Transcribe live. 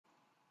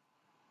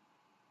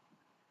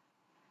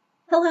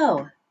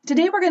Hello!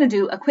 Today we're going to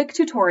do a quick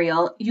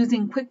tutorial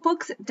using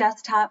QuickBooks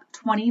Desktop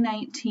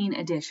 2019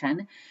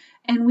 edition,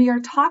 and we are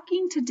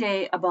talking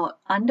today about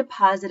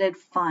undeposited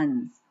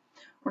funds.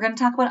 We're going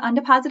to talk about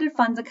undeposited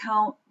funds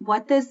account,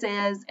 what this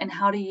is, and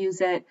how to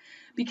use it,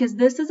 because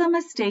this is a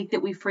mistake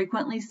that we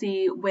frequently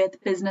see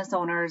with business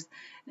owners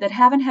that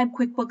haven't had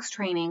QuickBooks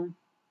training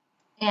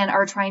and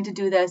are trying to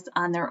do this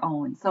on their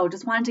own. So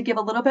just wanted to give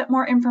a little bit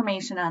more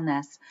information on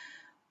this.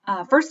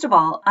 First of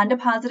all,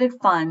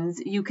 undeposited funds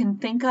you can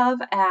think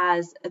of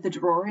as the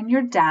drawer in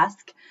your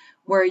desk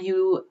where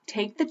you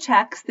take the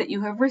checks that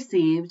you have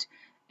received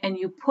and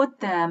you put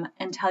them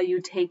until you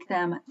take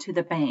them to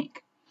the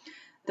bank.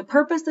 The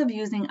purpose of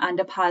using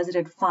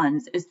undeposited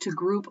funds is to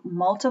group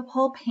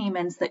multiple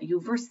payments that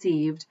you've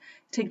received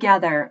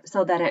together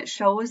so that it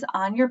shows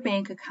on your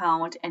bank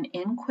account and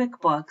in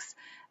QuickBooks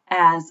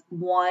as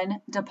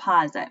one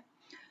deposit.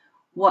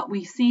 What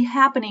we see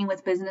happening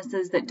with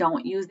businesses that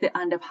don't use the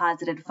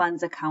undeposited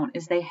funds account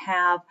is they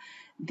have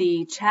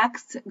the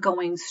checks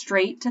going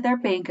straight to their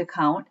bank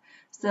account.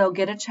 So they'll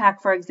get a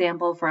check, for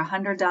example, for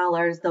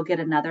 $100. They'll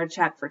get another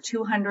check for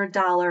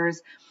 $200,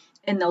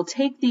 and they'll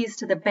take these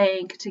to the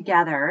bank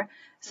together.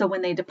 So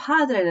when they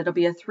deposit it, it'll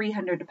be a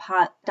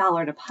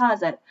 $300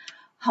 deposit.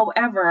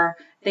 However,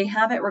 they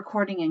have it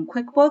recording in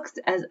QuickBooks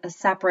as a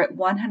separate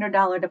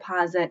 $100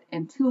 deposit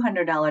and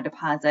 $200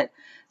 deposit.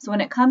 So when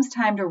it comes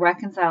time to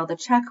reconcile the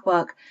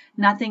checkbook,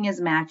 nothing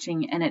is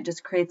matching and it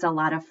just creates a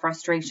lot of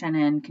frustration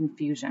and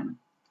confusion.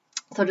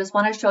 So just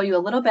want to show you a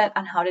little bit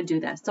on how to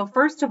do this. So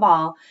first of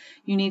all,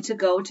 you need to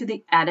go to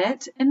the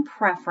Edit and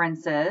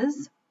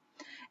Preferences,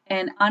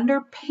 and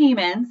under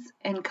Payments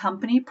and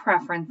Company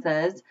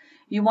Preferences,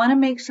 you want to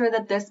make sure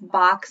that this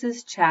box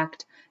is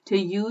checked to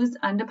use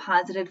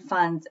undeposited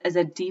funds as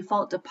a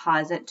default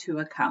deposit to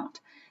account.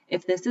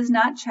 If this is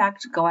not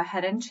checked, go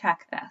ahead and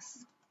check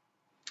this.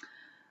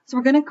 So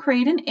we're going to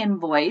create an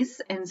invoice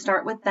and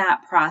start with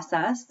that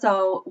process.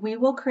 So we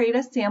will create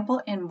a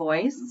sample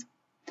invoice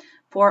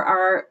for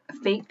our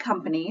fake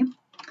company,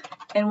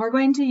 and we're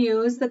going to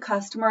use the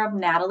customer of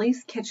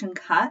Natalie's Kitchen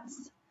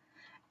Cuts.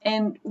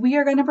 And we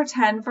are going to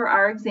pretend for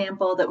our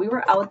example that we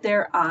were out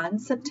there on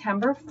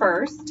September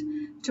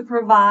 1st to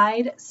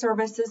provide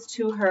services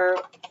to her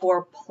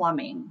for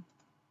plumbing.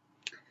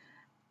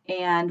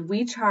 And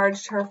we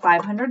charged her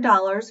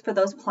 $500 for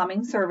those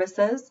plumbing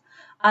services.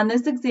 On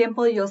this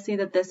example, you'll see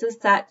that this is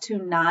set to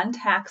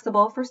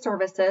non-taxable for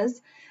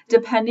services.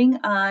 Depending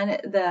on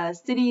the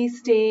city,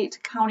 state,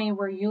 county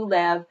where you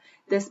live,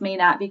 this may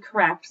not be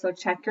correct. So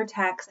check your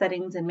tax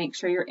settings and make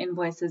sure your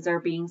invoices are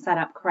being set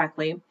up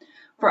correctly.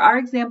 For our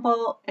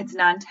example, it's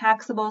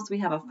non-taxable, so we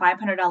have a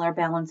 $500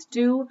 balance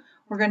due.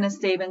 We're going to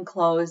save and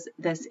close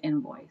this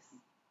invoice.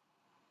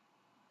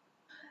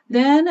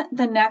 Then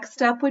the next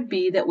step would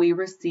be that we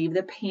receive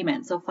the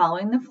payment. So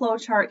following the flow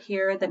chart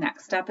here, the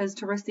next step is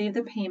to receive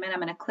the payment. I'm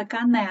going to click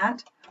on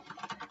that,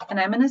 and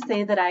I'm going to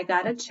say that I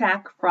got a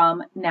check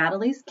from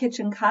Natalie's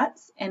Kitchen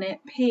Cuts, and it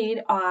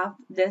paid off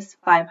this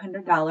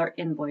 $500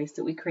 invoice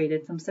that we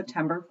created from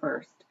September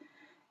 1st.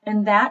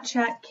 And that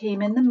check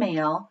came in the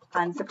mail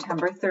on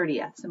September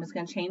 30th. So I'm just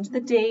going to change the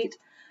date.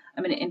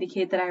 I'm going to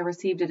indicate that I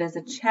received it as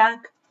a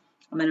check.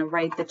 I'm going to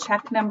write the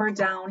check number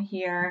down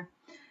here,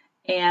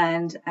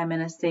 and I'm going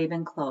to save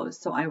and close.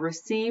 So I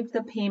received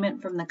the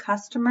payment from the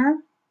customer,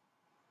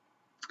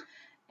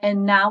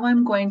 and now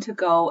I'm going to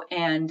go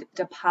and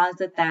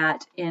deposit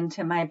that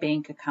into my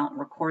bank account,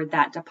 record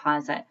that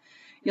deposit.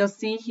 You'll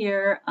see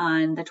here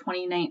on the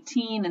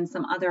 2019 and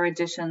some other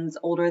editions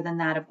older than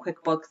that of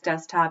QuickBooks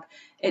Desktop,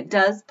 it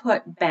does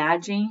put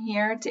badging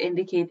here to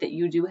indicate that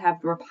you do have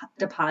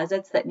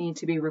deposits that need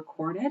to be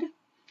recorded.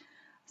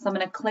 So I'm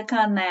going to click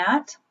on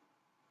that.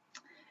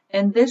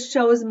 And this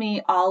shows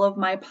me all of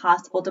my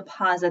possible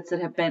deposits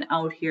that have been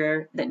out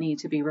here that need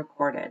to be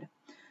recorded.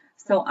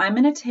 So I'm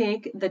going to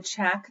take the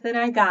check that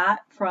I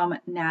got from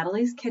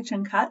Natalie's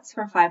Kitchen Cuts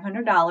for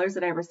 $500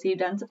 that I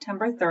received on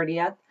September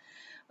 30th.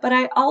 But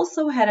I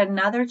also had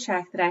another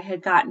check that I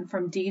had gotten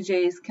from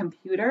DJ's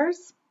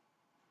Computers.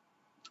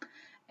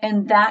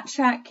 And that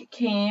check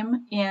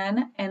came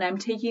in, and I'm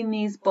taking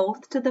these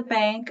both to the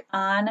bank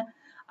on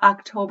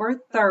October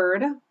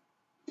 3rd.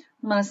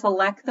 I'm going to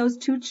select those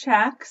two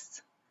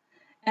checks,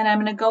 and I'm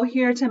going to go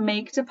here to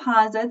make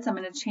deposits. I'm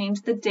going to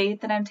change the date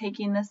that I'm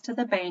taking this to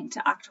the bank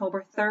to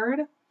October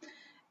 3rd.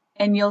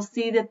 And you'll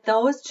see that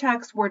those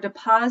checks were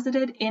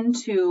deposited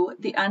into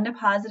the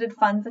undeposited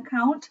funds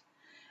account.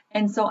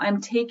 And so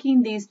I'm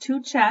taking these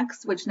two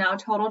checks, which now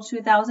total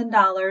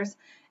 $2,000,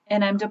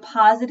 and I'm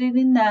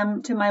depositing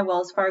them to my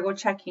Wells Fargo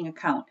checking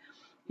account.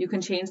 You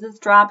can change this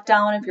drop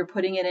down if you're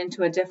putting it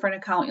into a different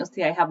account. You'll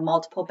see I have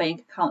multiple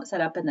bank accounts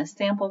set up in this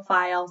sample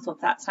file, so if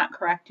that's not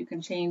correct, you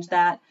can change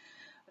that.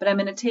 But I'm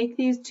going to take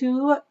these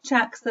two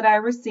checks that I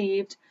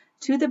received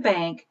to the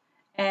bank,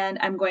 and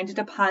I'm going to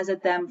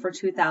deposit them for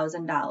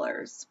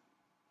 $2,000. So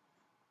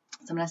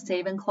I'm going to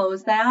save and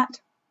close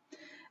that.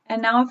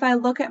 And now if I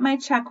look at my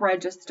check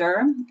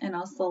register, and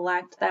I'll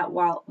select that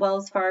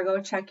Wells Fargo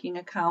checking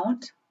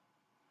account,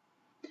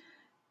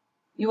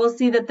 you will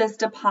see that this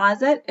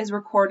deposit is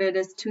recorded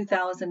as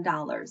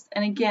 $2,000.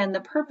 And again,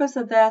 the purpose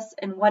of this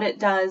and what it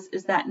does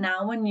is that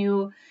now when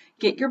you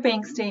get your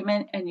bank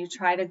statement and you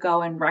try to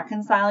go and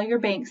reconcile your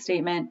bank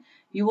statement,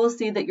 you will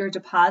see that your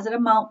deposit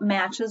amount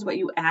matches what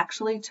you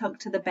actually took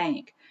to the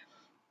bank.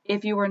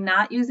 If you were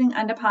not using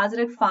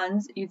undeposited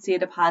funds, you'd see a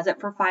deposit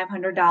for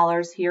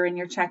 $500 here in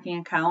your checking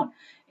account,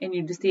 and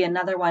you'd see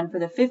another one for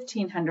the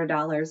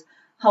 $1,500.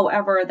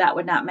 However, that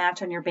would not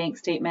match on your bank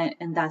statement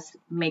and thus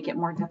make it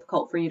more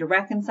difficult for you to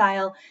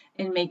reconcile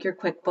and make your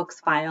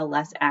QuickBooks file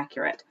less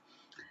accurate.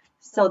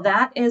 So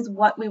that is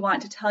what we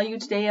want to tell you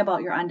today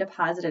about your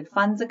undeposited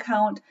funds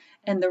account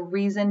and the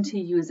reason to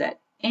use it.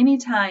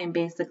 Anytime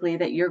basically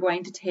that you're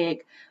going to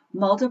take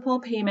multiple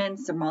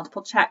payments or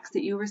multiple checks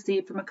that you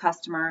receive from a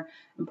customer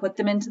and put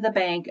them into the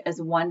bank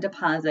as one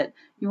deposit,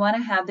 you want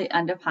to have the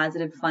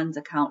undeposited funds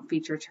account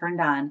feature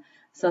turned on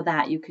so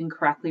that you can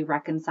correctly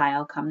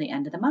reconcile come the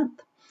end of the month.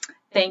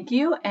 Thank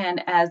you,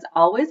 and as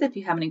always, if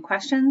you have any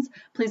questions,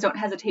 please don't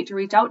hesitate to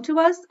reach out to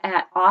us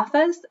at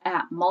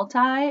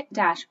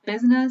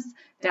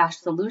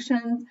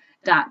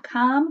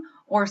office@multi-business-solutions.com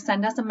or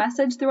send us a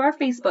message through our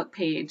Facebook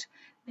page.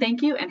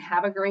 Thank you and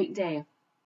have a great day.